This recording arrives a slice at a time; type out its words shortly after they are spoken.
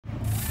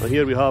Now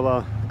here we have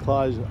a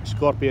Claas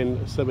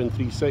Scorpion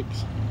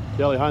 736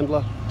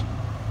 telehandler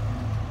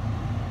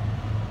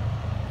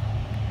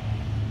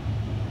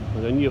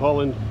and a New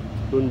Holland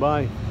going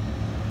by.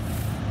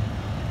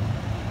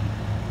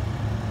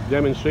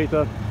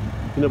 Demonstrator,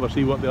 you never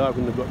see what they are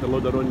when they've got the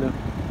loader on there.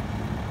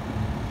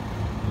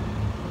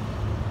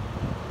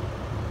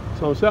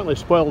 So I'm certainly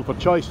spoiled for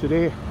choice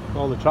today.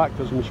 All the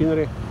tractors and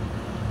machinery,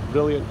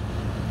 brilliant.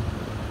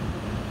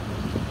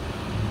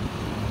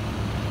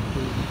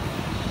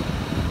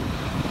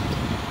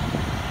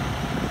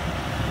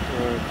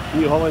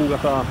 New Holland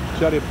with a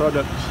Cherry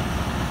Products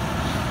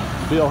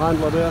bale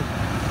handler there,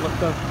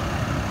 lifter.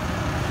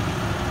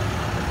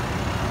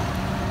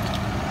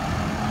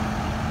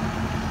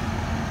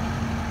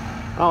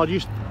 I'll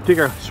just take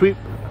a sweep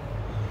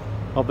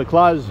of the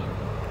Claas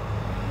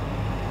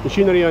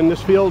machinery in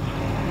this field,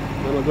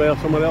 then I'll go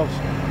somewhere else.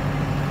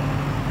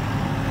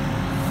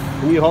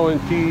 The New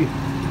Holland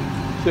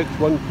T6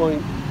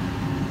 1.5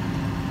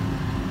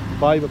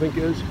 I think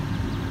it is.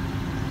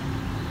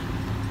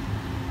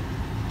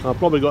 I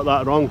probably got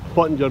that wrong.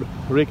 Pottinger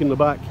rake in the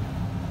back.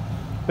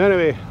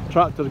 Anyway,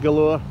 tractors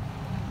galore.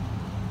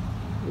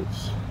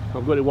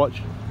 I've got to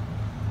watch.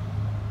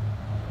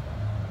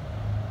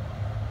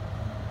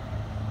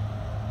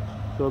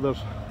 So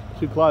there's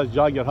two Claas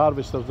Jaguar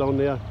harvesters down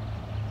there,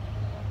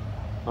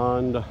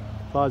 and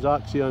Claas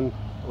Axion,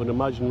 I would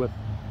imagine, with,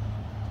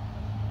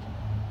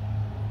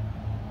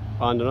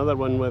 and another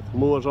one with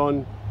mowers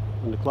on,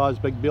 and the Claas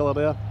big baler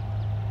there.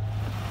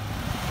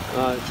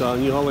 It's a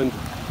New Holland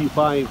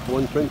T5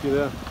 120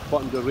 there,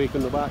 Pottinger rake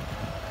in the back,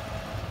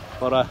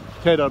 or a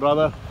tedder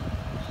rather.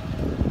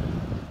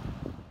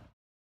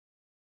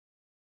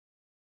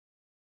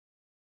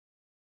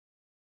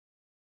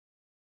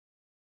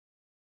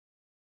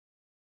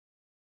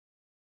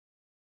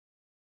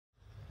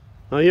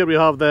 Now here we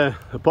have the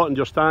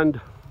Pottinger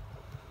stand.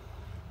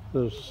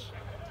 There's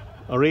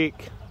a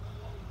rake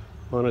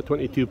on a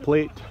 22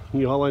 plate,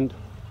 New Holland,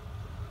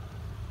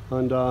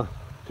 and a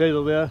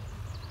tedder there.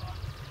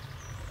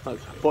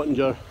 That's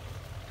Pottinger.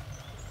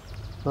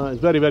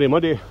 It's very, very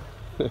muddy.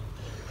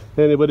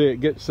 Anybody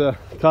that gets a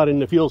car in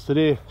the fields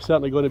today,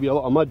 certainly going to be a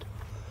lot of mud,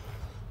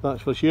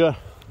 that's for sure.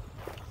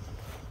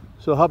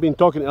 So I have been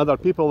talking to other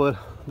people that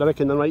they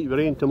reckon there might be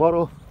rain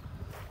tomorrow,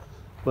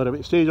 but if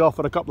it stays off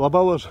for a couple of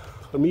hours,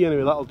 for me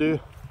anyway, that'll do.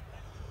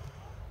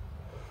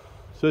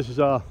 So this is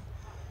a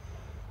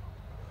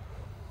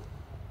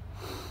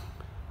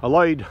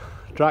Lloyd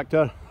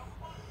tractor,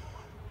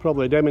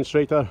 probably a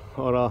demonstrator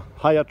or a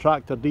higher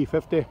tractor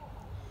D50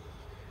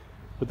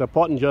 with the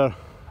Pottinger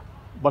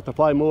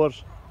butterfly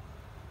mowers.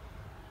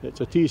 It's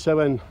a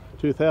T7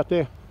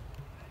 230.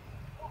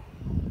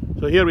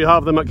 So here we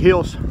have the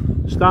McHale's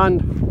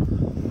stand,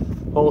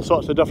 all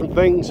sorts of different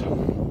things,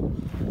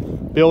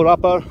 bale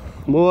wrapper,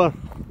 mower,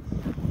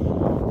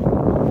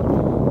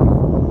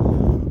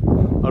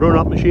 a run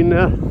up machine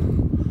there.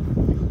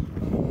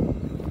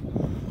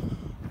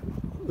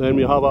 Then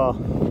we have a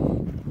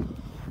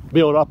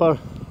bale wrapper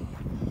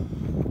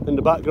in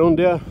the background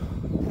there.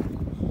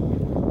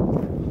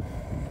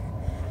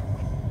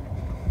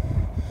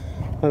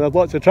 And I've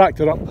lots of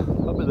tractor up at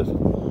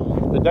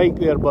the dike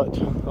there, but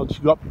I'll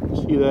just go up and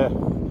see the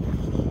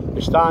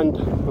stand.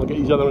 I'll get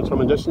these other ones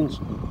from a distance.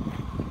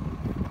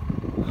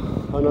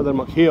 Another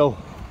McHale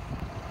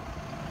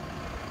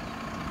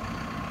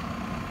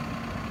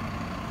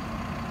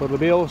for the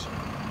bales.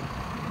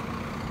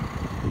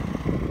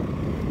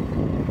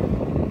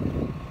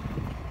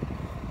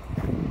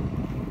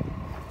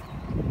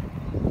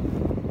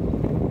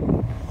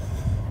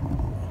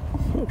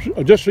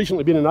 I've just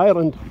recently been in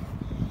Ireland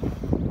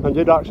and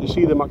did actually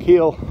see the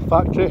McHale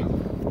factory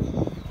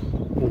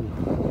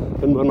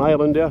in Northern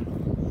Ireland there.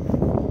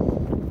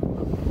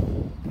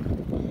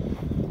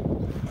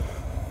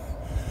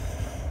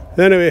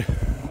 Anyway,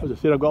 as I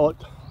said, I've got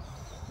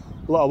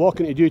a lot of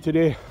walking to do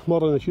today,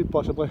 more than I should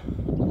possibly.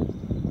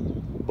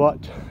 But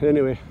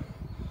anyway,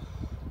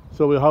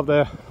 so we have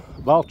the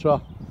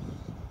Valtra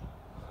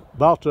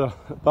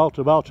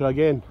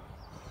again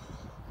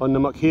on the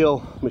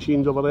McHale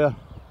machines over there.